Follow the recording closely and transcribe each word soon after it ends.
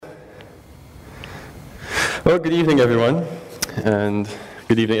Well, good evening, everyone, and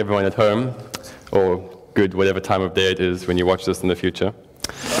good evening, everyone at home, or good whatever time of day it is when you watch this in the future.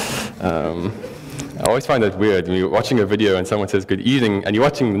 I always find that weird when you're watching a video and someone says good evening, and you're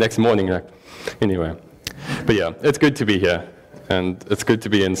watching the next morning, like, anyway. But yeah, it's good to be here, and it's good to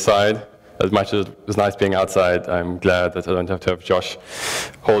be inside. As much as it was nice being outside, I'm glad that I don't have to have Josh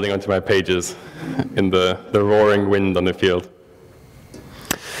holding onto my pages in the roaring wind on the field.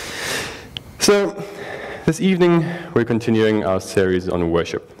 So, this evening, we're continuing our series on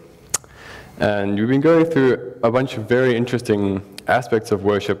worship. And we've been going through a bunch of very interesting aspects of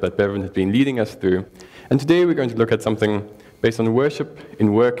worship that Bevan has been leading us through. And today we're going to look at something based on worship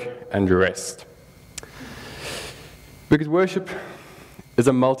in work and rest. Because worship is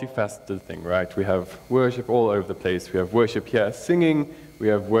a multifaceted thing, right? We have worship all over the place. We have worship here singing. We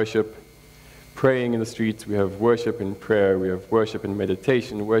have worship praying in the streets. We have worship in prayer. We have worship in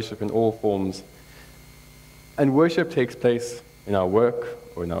meditation, worship in all forms. And worship takes place in our work,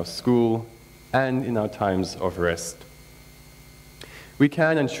 or in our school, and in our times of rest. We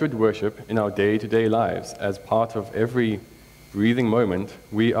can and should worship in our day-to-day lives as part of every breathing moment.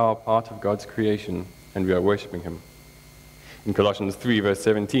 We are part of God's creation, and we are worshiping Him. In Colossians 3, verse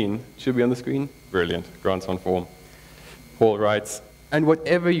 17, should be on the screen? Brilliant, grants on form. Paul writes, "And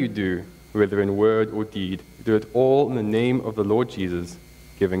whatever you do, whether in word or deed, do it all in the name of the Lord Jesus,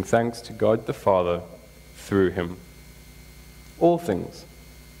 giving thanks to God the Father through Him." All things.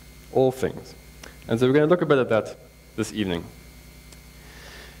 All things. And so we're going to look a bit at that this evening.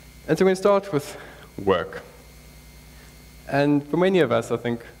 And so we're going to start with work. And for many of us, I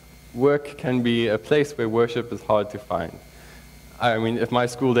think work can be a place where worship is hard to find. I mean, if my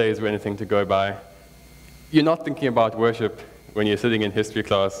school days were anything to go by, you're not thinking about worship when you're sitting in history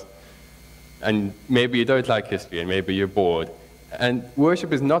class, and maybe you don't like history, and maybe you're bored. And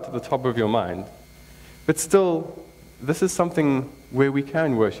worship is not at the top of your mind. But still, this is something where we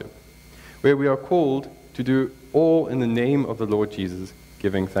can worship, where we are called to do all in the name of the Lord Jesus,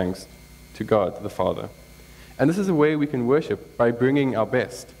 giving thanks to God the Father. And this is a way we can worship by bringing our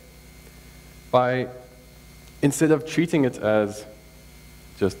best, by, instead of treating it as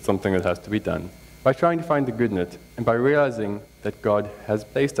just something that has to be done, by trying to find the good in it, and by realizing that God has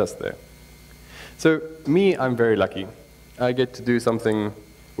placed us there. So, me, I'm very lucky. I get to do something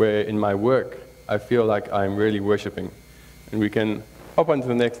where in my work, I feel like I'm really worshiping. And we can hop on to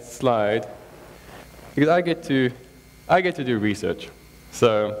the next slide, because I get to do research.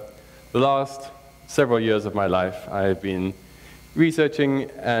 So the last several years of my life, I've been researching,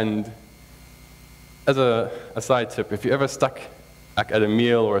 and as a side tip, if you're ever stuck at a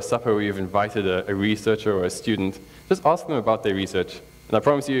meal or a supper where you've invited a researcher or a student, just ask them about their research. And I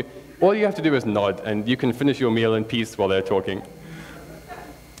promise you, all you have to do is nod, and you can finish your meal in peace while they're talking.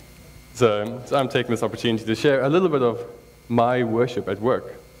 So I'm taking this opportunity to share a little bit of my worship at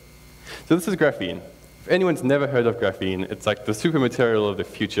work. So this is graphene. If anyone's never heard of graphene, it's like the super material of the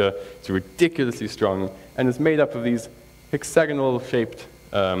future. It's ridiculously strong, and it's made up of these hexagonal-shaped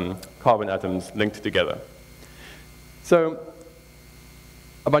carbon atoms linked together. So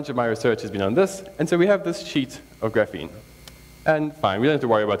a bunch of my research has been on this, and so we have this sheet of graphene. And fine, we don't have to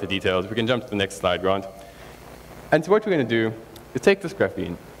worry about the details. We can jump to the next slide, Grant. And so what we're going to do is take this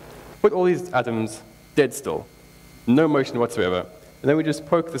graphene, put all these atoms dead still, no motion whatsoever, and then we just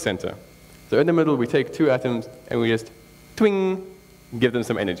poke the center. So in the middle, we take two atoms, and we just twing, give them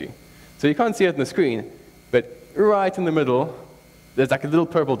some energy. So you can't see it on the screen, but right in the middle, there's like a little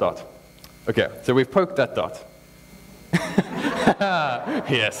purple dot. Okay, so we've poked that dot.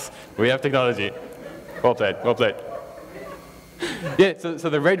 Yes, we have technology. Well played, well played. Yeah, so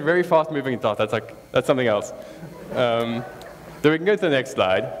the red, very fast-moving dot, that's something else. So we can go to the next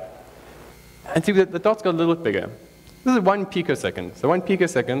slide. And see, the dot's got a little bit bigger. This is 1 picosecond. So 1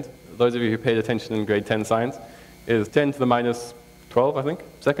 picosecond, those of you who paid attention in grade 10 science, is 10 to the minus 12, I think,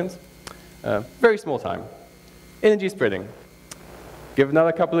 seconds. Very small time. Energy spreading. Give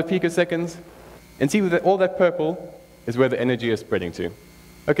another couple of picoseconds, and see that all that purple is where the energy is spreading to.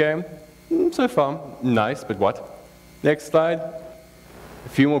 Okay, so far, nice, but what? Next slide. A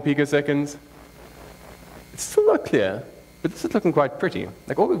few more picoseconds. It's still not clear, but this is looking quite pretty.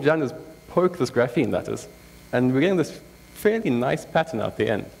 Like, all we've done is poke this graphene, that is, and we're getting this fairly nice pattern out the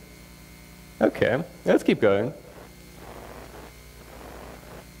end. Okay, let's keep going.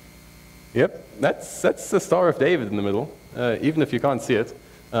 Yep, that's the Star of David in the middle, even if you can't see it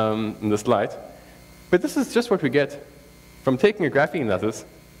in this light. But this is just what we get from taking a graphene, that is,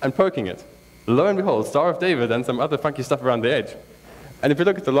 and poking it. Lo and behold, Star of David and some other funky stuff around the edge. And if you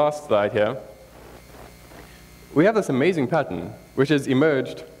look at the last slide here, we have this amazing pattern which has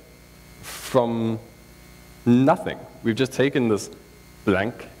emerged from Nothing. We've just taken this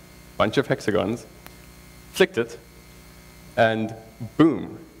blank bunch of hexagons, flicked it, and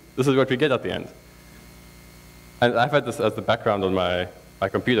boom, this is what we get at the end. And I've had this as the background on my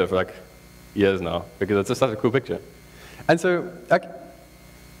computer for like years now, because it's just such a cool picture. And so, like,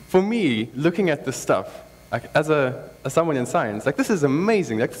 for me, looking at this stuff, like, as someone in science, like, this is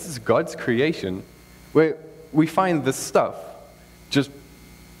amazing. Like, this is God's creation, where we find this stuff just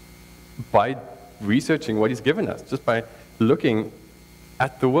by researching what He's given us, just by looking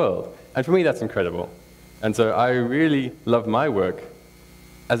at the world. And for me, that's incredible. And so I really love my work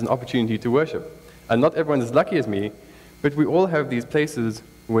as an opportunity to worship. And not everyone is as lucky as me, but we all have these places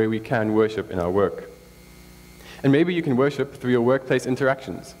where we can worship in our work. And maybe you can worship through your workplace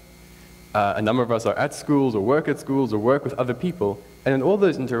interactions. A number of us are at schools or work with other people, and in all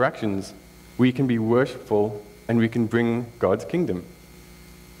those interactions, we can be worshipful and we can bring God's kingdom.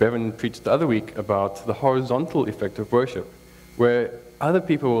 Bevan preached the other week about the horizontal effect of worship, where other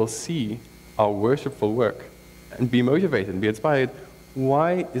people will see our worshipful work and be motivated and be inspired.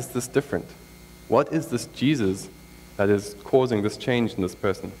 Why is this different? What is this Jesus that is causing this change in this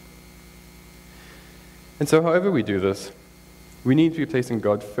person? And so however we do this, we need to be placing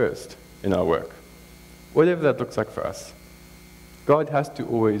God first in our work, whatever that looks like for us. God has to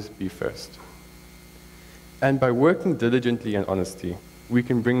always be first. And by working diligently and honestly, we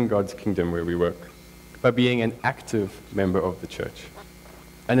can bring God's kingdom where we work, by being an active member of the church.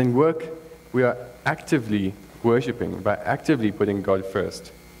 And in work, we are actively worshiping, by actively putting God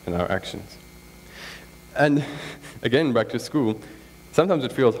first in our actions. And again, back to school, sometimes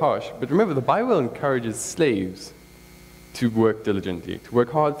it feels harsh, but remember, the Bible encourages slaves to work diligently, to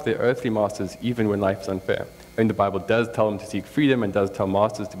work hard for their earthly masters even when life is unfair. I mean, the Bible does tell them to seek freedom and does tell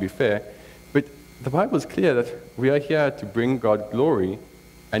masters to be fair, but the Bible is clear that we are here to bring God glory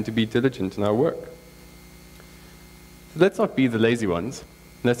and to be diligent in our work. So let's not be the lazy ones.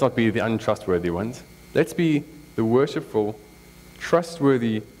 Let's not be the untrustworthy ones. Let's be the worshipful,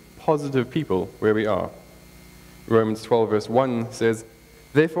 trustworthy, positive people where we are. Romans 12 verse 1 says,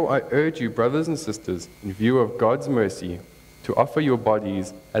 "Therefore I urge you, brothers and sisters, in view of God's mercy, to offer your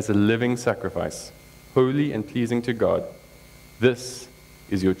bodies as a living sacrifice, holy and pleasing to God. This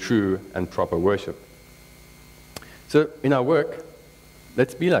is your true and proper worship." So in our work,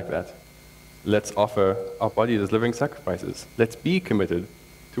 let's be like that. Let's offer our bodies as living sacrifices. Let's be committed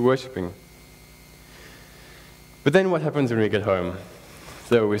to worshiping. But then what happens when we get home?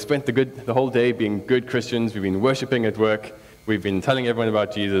 So we've spent the whole day being good Christians, we've been worshiping at work, we've been telling everyone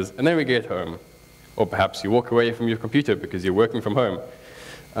about Jesus, and then we get home. Or perhaps you walk away from your computer because you're working from home.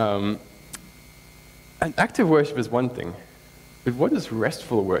 And active worship is one thing, but what is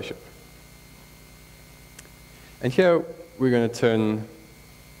restful worship? And here we're going to turn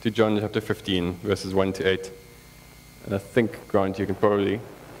to John chapter 15, verses 1 to 8. And I think, Grant, you can probably...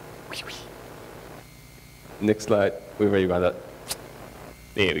 Next slide. We've already got that.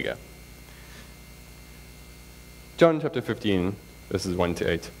 There we go. John chapter 15, verses 1 to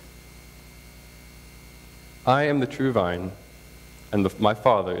 8. "I am the true vine, and my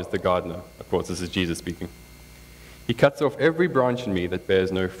Father is the gardener." Of course, this is Jesus speaking. "He cuts off every branch in me that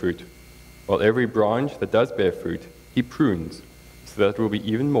bears no fruit, while every branch that does bear fruit, He prunes, so that it will be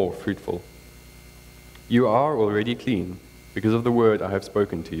even more fruitful. You are already clean, because of the word I have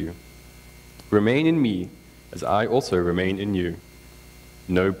spoken to you. Remain in me, as I also remain in you.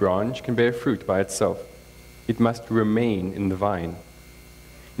 No branch can bear fruit by itself. It must remain in the vine.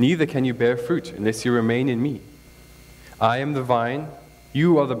 Neither can you bear fruit unless you remain in me. I am the vine,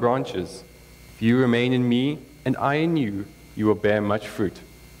 you are the branches. If you remain in me, and I in you, you will bear much fruit.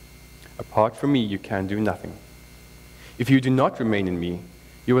 Apart from me, you can do nothing. If you do not remain in me,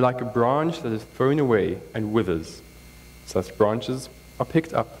 you are like a branch that is thrown away and withers. Such branches are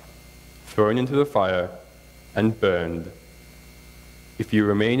picked up, thrown into the fire, and burned. If you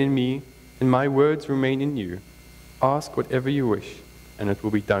remain in me, and my words remain in you, ask whatever you wish, and it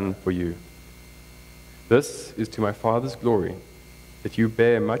will be done for you. This is to my Father's glory, that you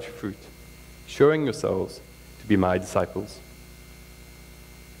bear much fruit, showing yourselves to be my disciples."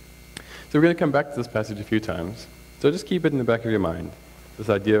 So we're going to come back to this passage a few times, so just keep it in the back of your mind, this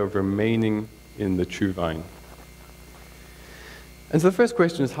idea of remaining in the true vine. And so the first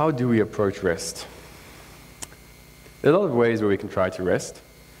question is, how do we approach rest? There are a lot of ways where we can try to rest.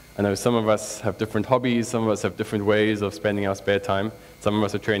 I know some of us have different hobbies, some of us have different ways of spending our spare time. Some of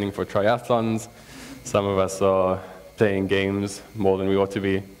us are training for triathlons, some of us are playing games more than we ought to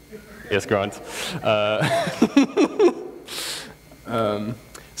be. Yes, Grant.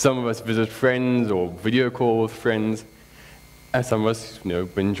 Some of us visit friends or video call with friends. And some of us,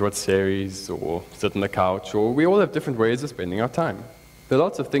 binge watch series or sit on the couch, or we all have different ways of spending our time. There are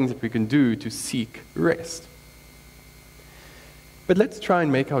lots of things that we can do to seek rest. But let's try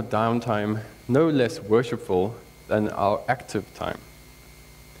and make our downtime no less worshipful than our active time.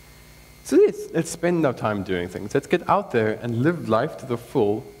 So let's spend our time doing things. Let's get out there and live life to the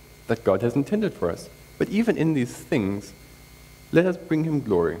full that God has intended for us. But even in these things, let us bring Him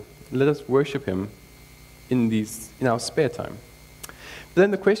glory. Let us worship Him in our spare time. But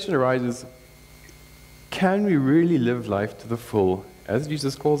then the question arises, can we really live life to the full, as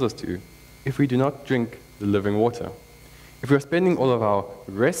Jesus calls us to, if we do not drink the living water? If we're spending all of our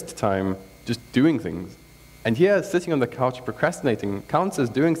rest time just doing things, and here sitting on the couch procrastinating counts as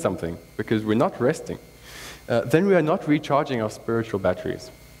doing something because we're not resting, then we are not recharging our spiritual batteries.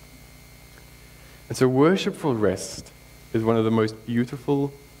 And so worshipful rest is one of the most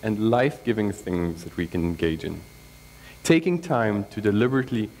beautiful and life-giving things that we can engage in. Taking time to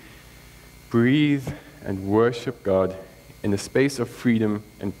deliberately breathe and worship God in a space of freedom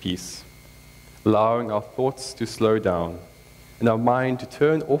and peace, allowing our thoughts to slow down and our mind to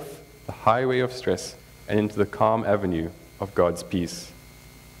turn off the highway of stress and into the calm avenue of God's peace.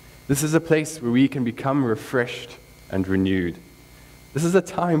 This is a place where we can become refreshed and renewed. This is a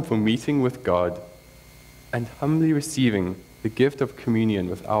time for meeting with God and humbly receiving the gift of communion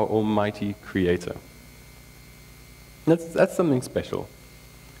with our Almighty Creator. That's something special.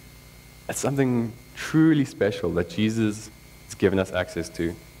 That's something truly special that Jesus has given us access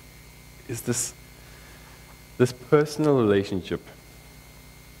to, is this personal relationship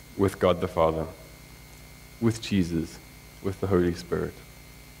with God the Father, with Jesus, with the Holy Spirit.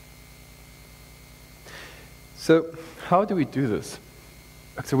 So how do we do this?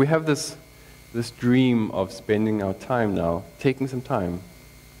 So we have this dream of spending our time now, taking some time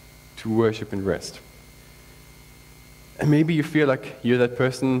to worship and rest. And maybe you feel like you're that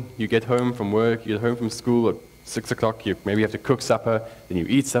person, you get home from work, you get home from school at 6 o'clock, you maybe have to cook supper, then you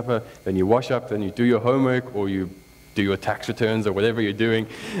eat supper, then you wash up, then you do your homework, or you do your tax returns, or whatever you're doing.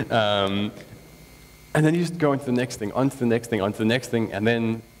 And then you just go on to the next thing, onto the next thing, onto the next thing, and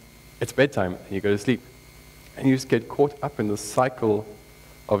then it's bedtime, and you go to sleep. And you just get caught up in this cycle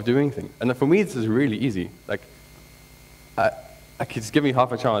of doing things. And for me, this is really easy. Like, I could just give me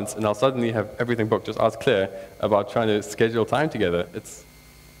half a chance, and I'll suddenly have everything booked. Just ask Claire about trying to schedule time together. It's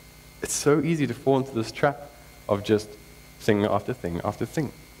so easy to fall into this trap of just thing after thing after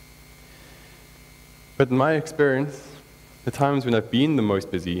thing. But in my experience, the times when I've been the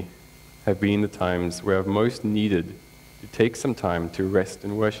most busy have been the times where I've most needed to take some time to rest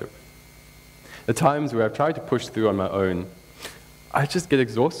and worship. The times where I've tried to push through on my own, I just get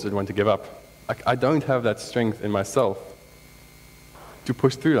exhausted and want to give up. I don't have that strength in myself to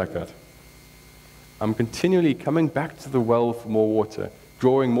push through like that. I'm continually coming back to the well for more water,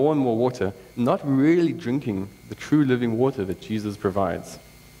 drawing more and more water, not really drinking the true living water that Jesus provides.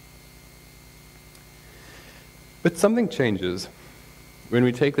 But something changes when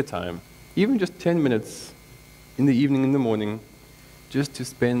we take the time, even just 10 minutes in the evening, in the morning, just to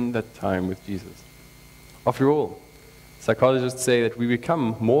spend that time with Jesus. After all, psychologists say that we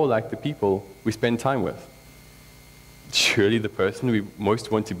become more like the people we spend time with. Surely the person we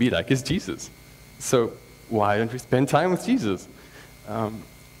most want to be like is Jesus. So why don't we spend time with Jesus? And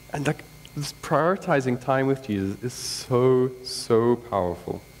this prioritizing time with Jesus is so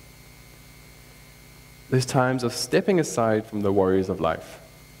powerful. There's times of stepping aside from the worries of life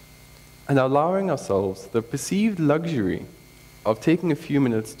and allowing ourselves the perceived luxury of taking a few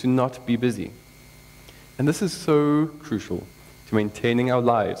minutes to not be busy. And this is so crucial to maintaining our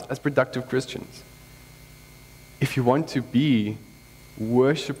lives as productive Christians. If you want to be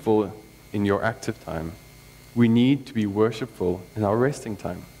worshipful in your active time, we need to be worshipful in our resting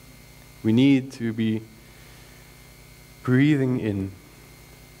time. We need to be breathing in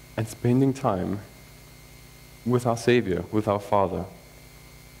and spending time with our Savior, with our Father.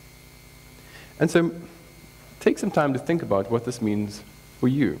 And so take some time to think about what this means for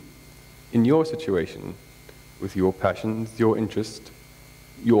you, in your situation, with your passions, your interests,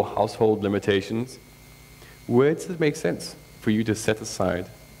 your household limitations. Where does it make sense for you to set aside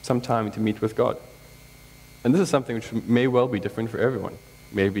some time to meet with God? And this is something which may well be different for everyone.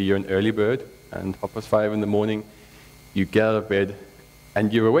 Maybe you're an early bird, and 5:30 in the morning, you get out of bed,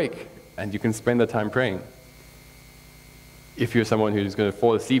 and you're awake, and you can spend the time praying. If you're someone who's going to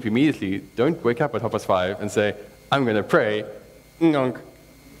fall asleep immediately, don't wake up at 5:30 and say, I'm going to pray.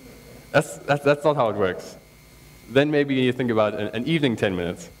 That's not how it works. Then maybe you think about an evening 10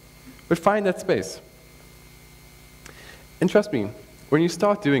 minutes. But find that space. And trust me, when you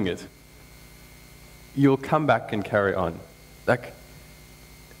start doing it, you'll come back and carry on. Like,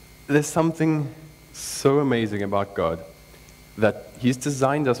 there's something so amazing about God that He's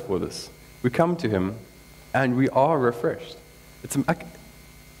designed us for this. We come to Him and we are refreshed. It's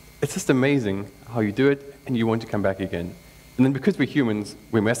just amazing how you do it and you want to come back again. And then because we're humans,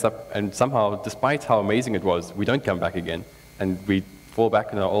 we mess up, and somehow, despite how amazing it was, we don't come back again and we fall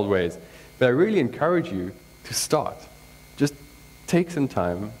back in our old ways. But I really encourage you to start. Just take some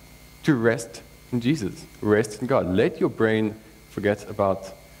time to rest in Jesus, rest in God. Let your brain forget about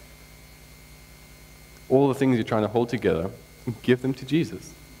all the things you're trying to hold together and give them to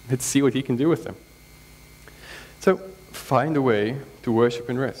Jesus. Let's see what He can do with them. So find a way to worship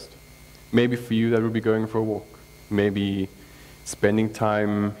and rest. Maybe for you that would be going for a walk. Maybe spending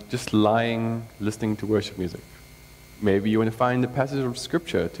time just lying, listening to worship music. Maybe you want to find a passage of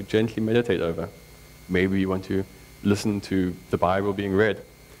Scripture to gently meditate over. Maybe you want to listen to the Bible being read.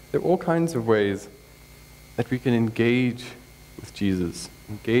 There are all kinds of ways that we can engage with Jesus,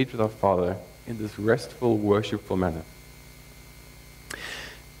 engage with our Father in this restful, worshipful manner.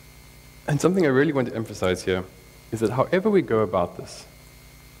 And something I really want to emphasize here is that however we go about this,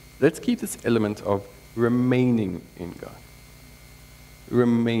 let's keep this element of remaining in God.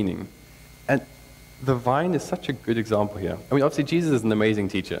 Remaining. And the vine is such a good example here. I mean, obviously, Jesus is an amazing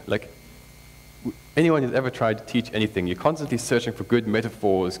teacher. Like, anyone who's ever tried to teach anything, you're constantly searching for good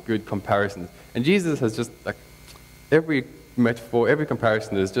metaphors, good comparisons. And Jesus has just, like, every metaphor, every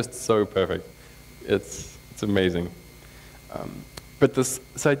comparison is just so perfect. It's amazing. But this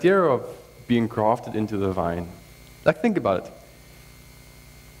idea of being grafted into the vine, like, think about it.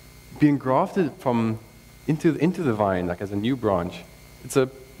 Being grafted into the vine, like as a new branch, it's a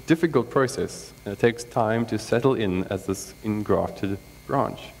difficult process, and it takes time to settle in as this engrafted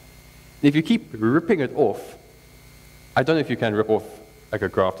branch. And if you keep ripping it off, I don't know if you can rip off like a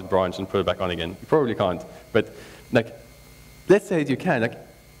grafted branch and put it back on again. You probably can't. But like, let's say you can. Like,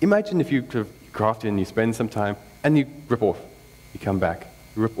 imagine if you could have grafted and you spend some time and you rip off, you come back,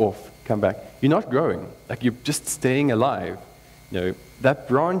 rip off, come back. You're not growing. Like, you're just staying alive. You know, that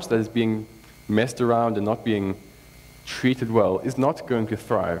branch that is being messed around and not being treated well is not going to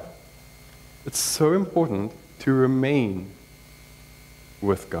thrive. It's so important to remain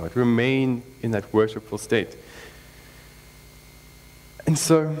with God, remain in that worshipful state. And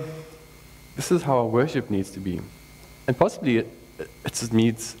so, this is how our worship needs to be. And possibly it just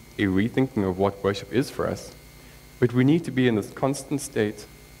needs a rethinking of what worship is for us. But we need to be in this constant state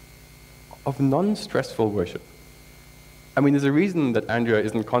of non-stressful worship. I mean, there's a reason that Andrea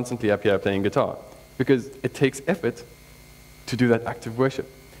isn't constantly up here playing guitar, because it takes effort to do that active worship.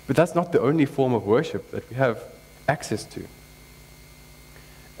 But that's not the only form of worship that we have access to.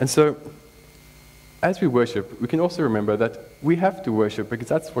 And so, as we worship, we can also remember that we have to worship because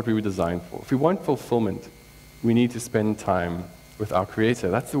that's what we were designed for. If we want fulfillment, we need to spend time with our Creator.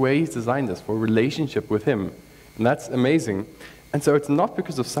 That's the way He's designed us, for a relationship with Him. And that's amazing. And so it's not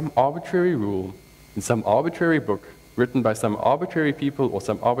because of some arbitrary rule in some arbitrary book written by some arbitrary people or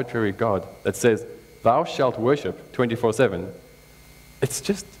some arbitrary God that says, "Thou shalt worship 24/7. It's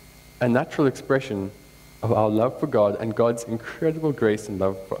just a natural expression of our love for God and God's incredible grace and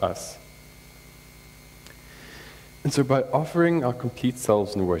love for us. And so by offering our complete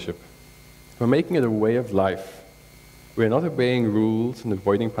selves in worship, by making it a way of life, we are not obeying rules and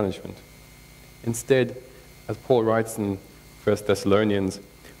avoiding punishment. Instead, as Paul writes in 1 Thessalonians,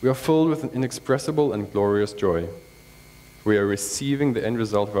 we are filled with an inexpressible and glorious joy. We are receiving the end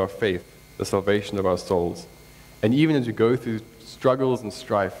result of our faith, the salvation of our souls. And even as we go through struggles and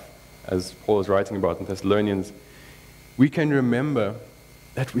strife, as Paul is writing about in Thessalonians, we can remember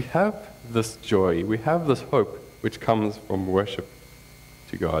that we have this joy, we have this hope which comes from worship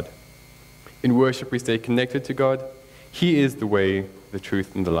to God. In worship, we stay connected to God. He is the way, the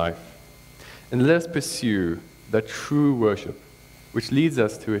truth, and the life. And let us pursue that true worship, which leads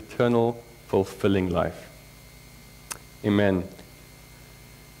us to eternal, fulfilling life. Amen.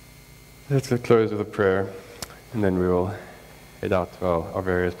 Let's close with a prayer, and then we will head out to our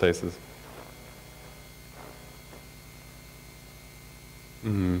various places.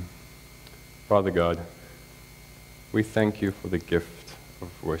 Father God, we thank you for the gift of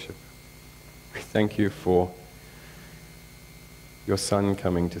worship. We thank you for your Son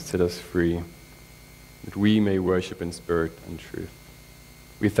coming to set us free, that we may worship in spirit and truth.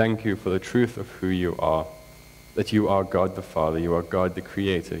 We thank you for the truth of who you are, that you are God the Father, you are God the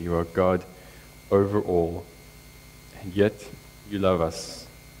Creator, you are God over all, and yet you love us,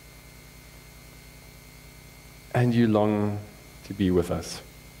 and you long to be with us.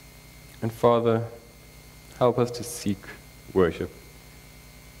 And Father, help us to seek worship,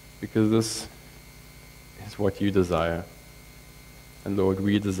 because this is what you desire. And Lord,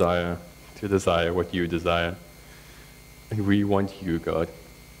 we desire to desire what you desire. And we want you, God.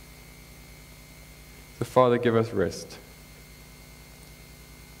 So, Father, give us rest.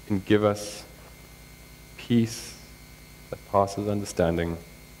 And give us peace that passes understanding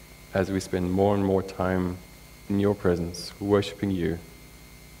as we spend more and more time in your presence, worshiping you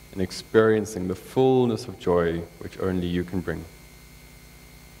and experiencing the fullness of joy which only you can bring.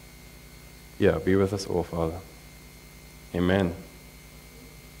 Yeah, be with us all, Father. Amen.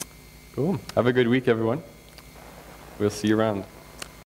 Cool. Have a good week, everyone. We'll see you around.